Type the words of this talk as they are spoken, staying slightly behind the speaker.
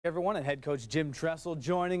Everyone, and head coach Jim Tressel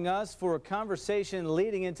joining us for a conversation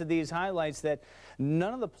leading into these highlights that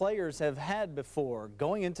none of the players have had before.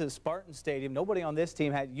 Going into the Spartan Stadium, nobody on this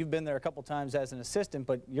team had, you've been there a couple times as an assistant,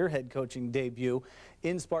 but your head coaching debut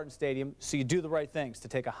in Spartan Stadium, so you do the right things to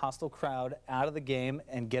take a hostile crowd out of the game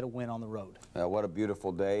and get a win on the road. What a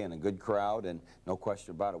beautiful day and a good crowd, and no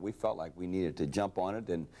question about it, we felt like we needed to jump on it,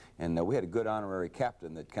 and we had a good honorary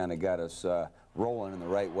captain that kind of got us rolling in the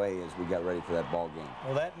right way as we got ready for that ball game.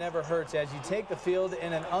 Well, that never hurts. As you take the field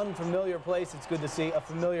in an unfamiliar place, it's good to see a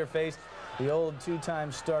familiar face. The old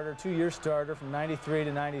two-time starter, two-year starter from '93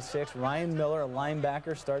 to '96, Ryan Miller, a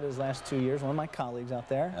linebacker, started his last 2 years, one of my colleagues out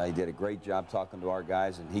there. He did a great job talking to our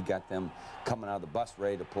guys, and he got them coming out of the bus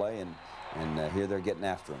ready to play, and here they're getting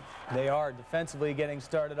after him. They are defensively getting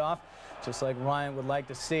started off, just like Ryan would like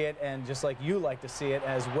to see it, and just like you like to see it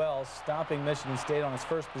as well, stopping Michigan State on his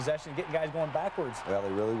first possession, getting guys going backwards. Well,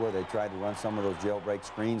 they really were. They tried to run some of those jailbreak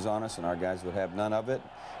screens on us, and our guys would have none of it,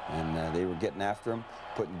 and they were getting after him,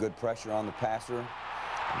 putting good pressure on the passer,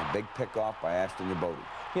 and a big pick off by Ashton Yabodi.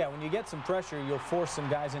 Yeah, when you get some pressure, you'll force some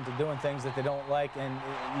guys into doing things that they don't like, and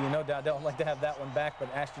you no doubt don't like to have that one back,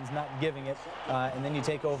 but Ashton's not giving it, and then you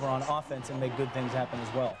take over on offense and make good things happen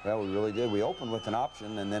as well. Well, we really did. We opened with an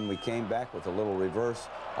option, and then we came back with a little reverse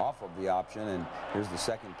off of the option, and here's the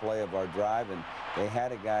second play of our drive, and they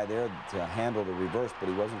had a guy there to handle the reverse, but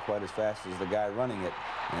he wasn't quite as fast as the guy running it,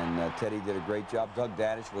 and Teddy did a great job. Doug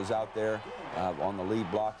Daddish was out there on the lead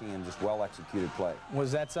blocking, and just well-executed play.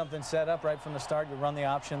 Was that something set up right from the start? You run the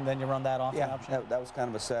option, then you run that off the option? Yeah, that was kind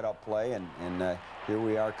of a set-up play, and here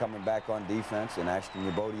we are coming back on defense, and Ashton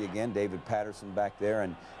Yabodi again, David Patterson back there,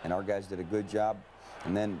 and our guys did a good job.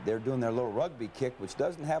 And then they're doing their little rugby kick, which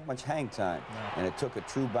doesn't have much hang time. No. And it took a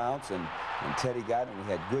true bounce, and Teddy got it, and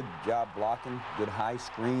we had good job blocking, good high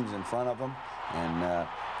screens in front of them. And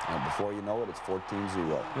before you know it, it's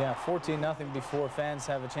 14-0. Yeah, 14-0 before fans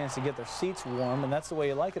have a chance to get their seats warm, and that's the way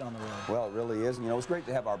you like it on the road. Well, it really is. And, you know, it was great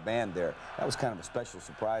to have our band there. That was kind of a special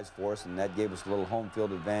surprise for us, and that gave us a little home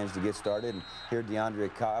field advantage to get started. And here,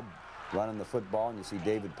 DeAndre Cobb running the football, and you see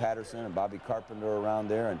David Patterson and Bobby Carpenter around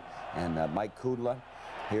there, and Mike Kudla.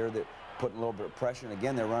 Here they're putting a little bit of pressure, and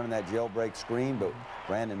again they're running that jailbreak screen, but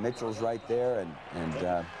Brandon Mitchell's right there, and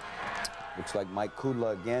looks like Mike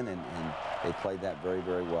Kudla again, and they played that very,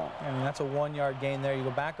 very well. I mean, that's a 1-yard gain there. You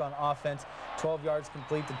go back on offense, 12 yards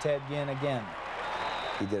complete to Ted Ginn again.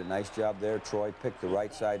 He did a nice job there. Troy picked the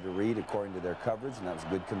right side to read according to their coverage, and that was a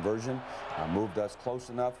good conversion. Moved us close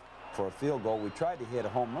enough for a field goal. We tried to hit a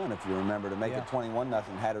home run, if you remember, to make it 21-0,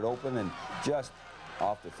 had it open, and just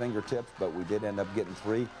off the fingertips, but we did end up getting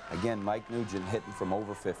 3. Again, Mike Nugent hitting from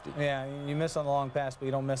over 50. Yeah, you miss on the long pass, but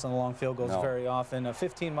you don't miss on the long field goals very often. A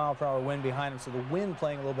 15-mile-per-hour wind behind him, so the wind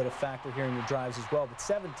playing a little bit of factor here in your drives as well, but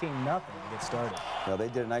 17-0 to get started. Well, they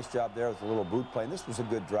did a nice job there with a little boot play, and this was a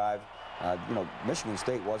good drive. You know, Michigan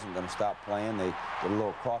State wasn't going to stop playing. They did a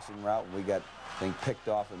little crossing route, and we got things picked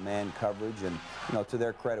off in man coverage. And, you know, to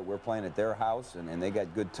their credit, we're playing at their house, and they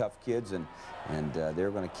got good, tough kids, and they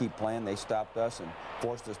were going to keep playing. They stopped us and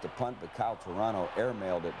forced us to punt, but Kyle Toronto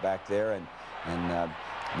airmailed it back there, and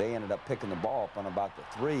they ended up picking the ball up on about the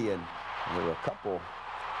 3, and there were a couple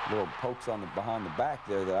little pokes on behind the back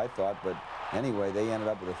there that I thought, but anyway, they ended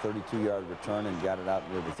up with a 32-yard return and got it out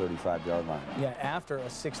near the 35-yard line. Yeah, after a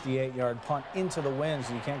 68-yard punt into the wind,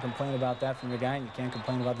 so you can't complain about that from your guy, and you can't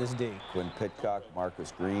complain about this D. Quinn Pitcock,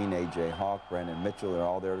 Marcus Green, A.J. Hawk, Brandon Mitchell, they're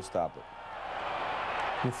all there to stop it.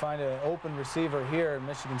 You find an open receiver here, and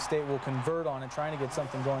Michigan State will convert on it, trying to get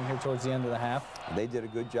something going here towards the end of the half. They did a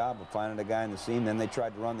good job of finding a guy in the seam. Then they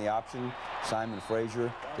tried to run the option. Simon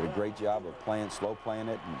Frazier did a great job of slow playing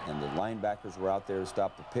it, and the linebackers were out there to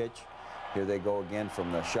stop the pitch. Here they go again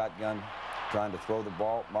from the shotgun, trying to throw the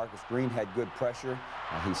ball. Marcus Green had good pressure.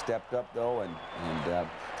 He stepped up, though, and I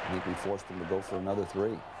think we forced him to go for another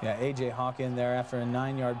 3. Yeah, A.J. Hawk in there after a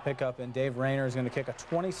 9-yard pickup, and Dave Rayner is going to kick a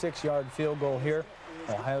 26-yard field goal here.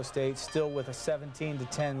 Ohio State still with a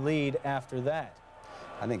 17-10 lead after that.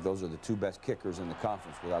 I think those are the 2 best kickers in the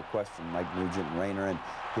conference without question, Mike Nugent and Rayner. And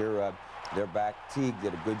here they're back. Teague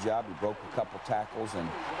did a good job. He broke a couple tackles, and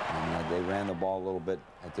they ran the ball a little bit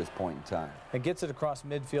at this point in time. It gets it across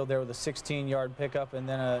midfield there with a 16-yard pickup, and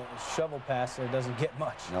then a shovel pass there doesn't get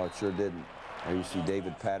much. No, it sure didn't. There you see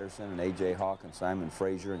David Patterson and A.J. Hawk and Simon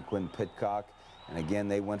Frazier and Quinn Pitcock. And again,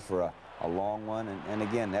 they went for a long one. And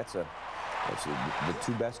again, that's the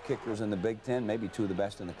 2 best kickers in the Big Ten, maybe 2 of the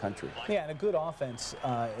best in the country. Yeah, and a good offense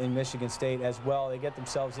in Michigan State as well. They get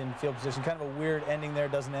themselves in field position. Kind of a weird ending there.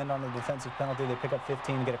 Doesn't end on a defensive penalty. They pick up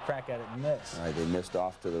 15 and get a crack at it and miss. All right, they missed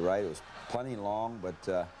off to the right. It was plenty long, but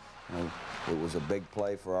you know, it was a big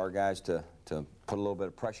play for our guys to put a little bit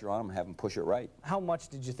of pressure on them and have them push it right. How much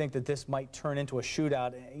did you think that this might turn into a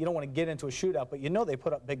shootout? You don't want to get into a shootout, but you know they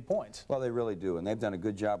put up big points. Well, they really do, and they've done a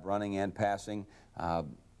good job running and passing.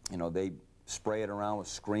 You know, they spray it around with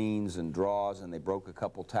screens and draws, and they broke a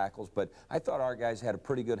couple tackles. But I thought our guys had a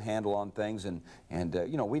pretty good handle on things, and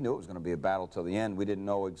you know, we knew it was going to be a battle till the end. We didn't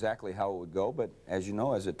know exactly how it would go, but as you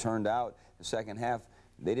know, as it turned out, the second half,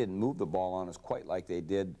 they didn't move the ball on us quite like they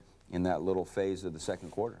did in that little phase of the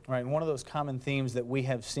second quarter. Right, and one of those common themes that we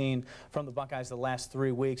have seen from the Buckeyes the last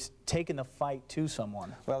 3 weeks, taking the fight to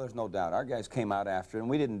someone. Well, there's no doubt. Our guys came out after it, and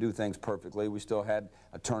we didn't do things perfectly. We still had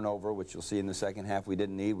a turnover, which you'll see in the second half we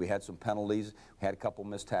didn't need. We had some penalties. We had a couple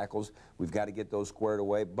missed tackles. We've got to get those squared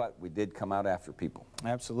away, but we did come out after people.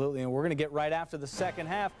 Absolutely, and we're going to get right after the second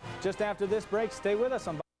half. Just after this break, stay with us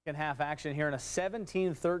on second half action here in a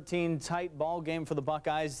 17-13 tight ball game for the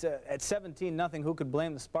Buckeyes. At 17-0, who could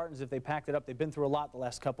blame the Spartans if they packed it up? They've been through a lot the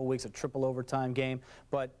last couple of weeks, a triple overtime game,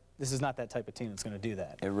 but this is not that type of team that's going to do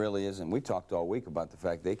that. It really isn't. We talked all week about the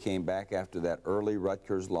fact they came back after that early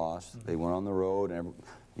Rutgers loss. They went on the road and,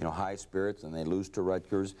 you know, high spirits, and they lose to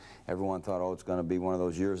Rutgers. Everyone thought, oh, it's going to be one of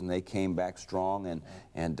those years, and they came back strong.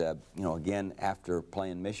 And you know, again, after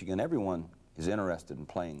playing Michigan, everyone is interested in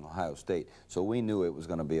playing Ohio State, so we knew it was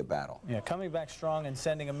going to be a battle. Yeah, coming back strong and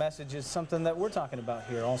sending a message is something that we're talking about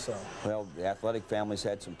here also. Well, the athletic families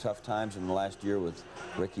had some tough times in the last year with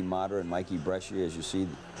Ricky Motter and Mikey Brescia, as you see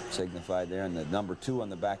signified there, and the number 2 on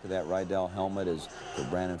the back of that Rydell helmet is for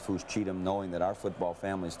Brandon Foose Cheatham, knowing that our football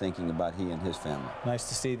family is thinking about he and his family. Nice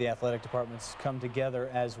to see the athletic departments come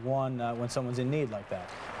together as one when someone's in need like that.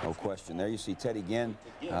 No question. There you see Teddy Ginn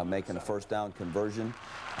making a first down conversion.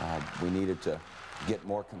 We needed to get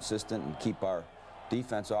more consistent and keep our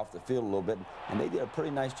defense off the field a little bit, and they did a pretty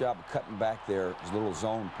nice job of cutting back their little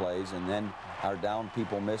zone plays, and then our down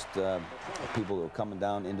people missed, people that were coming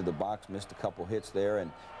down into the box missed a couple hits there,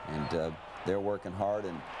 and they're working hard,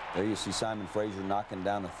 and there you see Simon Frazier knocking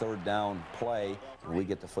down a third down play, and we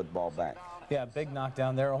get the football back. Yeah, big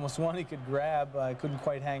knockdown there, almost one he could grab, couldn't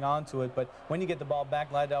quite hang on to it, but when you get the ball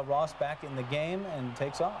back, Lydell Ross back in the game and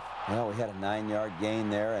takes off. Well, we had a 9-yard gain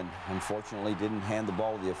there, and unfortunately didn't hand the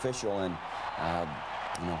ball to the official, and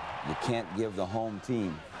you know, you can't give the home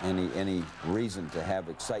team any reason to have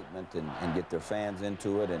excitement and get their fans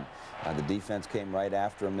into it, and the defense came right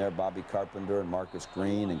after him there, Bobby Carpenter and Marcus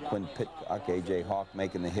Green and Quinn Pitcock, A.J. Hawk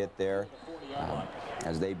making the hit there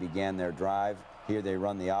as they began their drive. Here they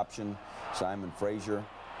run the option. Simon Frazier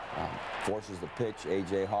forces the pitch.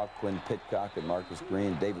 A.J. Hawk, Quinn Pitcock, and Marcus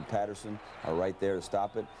Green, David Patterson are right there to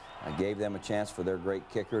stop it. I gave them a chance for their great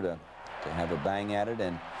kicker to have a bang at it,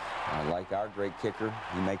 and like our great kicker,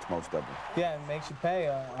 he makes most of them. Yeah, it makes you pay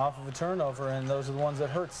off of a turnover, and those are the ones that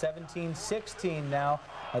hurt. 17-16 now,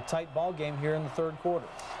 a tight ball game here in the third quarter.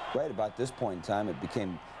 Right about this point in time, it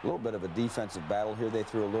became a little bit of a defensive battle here. They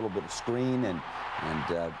threw a little bit of screen and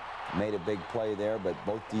made a big play there, but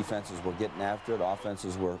both defenses were getting after it.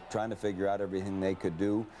 Offenses were trying to figure out everything they could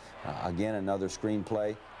do. Again, another screen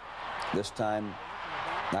play. This time,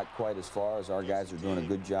 not quite as far, as our guys are doing a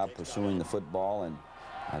good job pursuing the football, and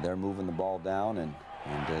they're moving the ball down, and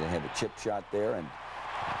they have a chip shot there and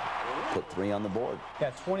put 3 on the board.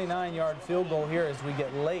 Yeah, 29-yard field goal here as we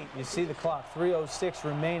get late. You see the clock, 3:06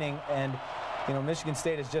 remaining, and you know, Michigan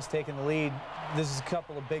State has just taken the lead. This is a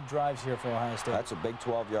couple of big drives here for Ohio State. That's a big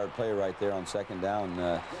 12-yard play right there on second down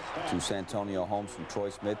to Santonio Holmes from Troy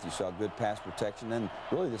Smith. You saw good pass protection, then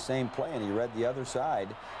really the same play, and he read the other side.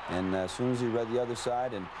 And as soon as he read the other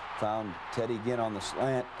side and found Teddy Ginn on the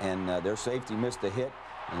slant, and their safety missed a hit,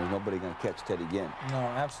 and there's nobody going to catch Teddy Ginn. No,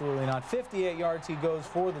 absolutely not. 58 yards he goes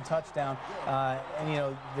for the touchdown. And, you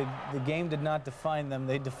know, the game did not define them.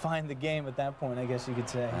 They defined the game at that point, I guess you could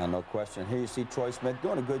say. No question. Here you see Troy Smith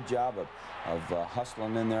doing a good job of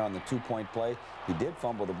hustling in there on the 2-point play. He did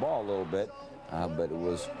fumble the ball a little bit, but it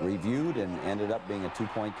was reviewed and ended up being a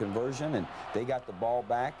 2-point conversion. And they got the ball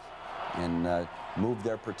back and moved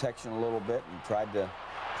their protection a little bit and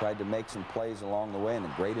tried to make some plays along the way, and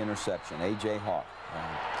a great interception. A.J. Hawk.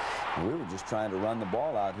 We were just trying to run the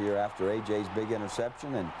ball out here after A.J.'s big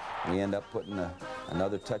interception, and we end up putting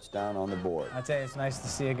another touchdown on the board. I tell you, it's nice to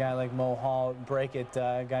see a guy like Mo Hall break it,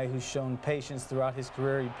 a guy who's shown patience throughout his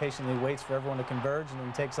career. He patiently waits for everyone to converge and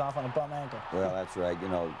then takes off on a bum ankle. Well, that's right. You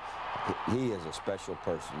know, he is a special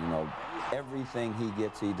person. You know, everything he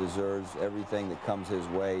gets, he deserves. Everything that comes his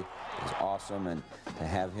way is awesome, and to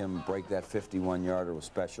have him break that 51-yarder was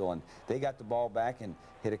special. And they got the ball back and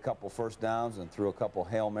hit a couple first downs and threw a couple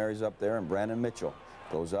Hail Marys up there, and Brandon Mitchell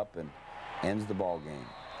goes up and ends the ball game.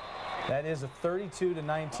 That is a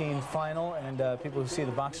 32-19 final, and people who see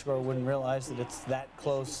the box score wouldn't realize that it's that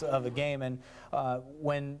close of a game. And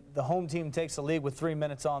when the home team takes the lead with 3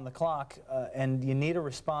 minutes on the clock and you need a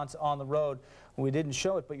response on the road, we didn't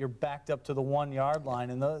show it, but you're backed up to the 1-yard line,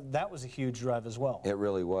 and that was a huge drive as well. It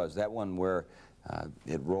really was. That one where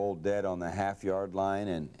it rolled dead on the half-yard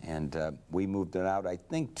line, and we moved it out, I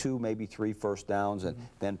think 2, maybe 3 first downs, and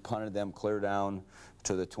then punted them clear down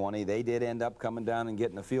to the 20. They did end up coming down and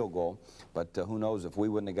getting a field goal, but who knows, if we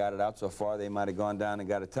wouldn't have got it out so far, they might have gone down and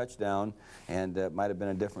got a touchdown, and it might have been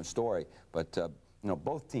a different story. But you know,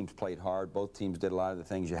 both teams played hard. Both teams did a lot of the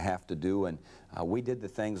things you have to do, and we did the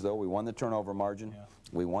things, though. We won the turnover margin. Yeah.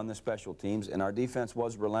 We won the special teams, and our defense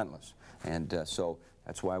was relentless. And so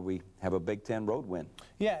that's why we have a Big Ten road win.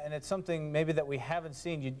 Yeah, and it's something maybe that we haven't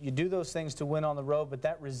seen. You do those things to win on the road, but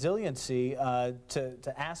that resiliency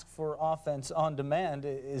to ask for offense on demand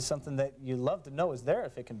is something that you love to know is there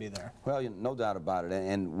if it can be there. Well, no doubt about it.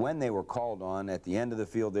 And when they were called on, at the end of the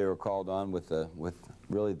field, they were called on with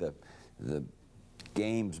really the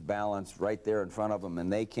game's balance right there in front of them,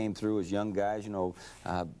 and they came through as young guys. You know,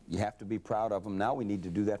 you have to be proud of them. Now we need to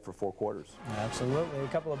do that for 4 quarters. Absolutely. A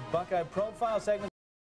couple of Buckeye profile segments.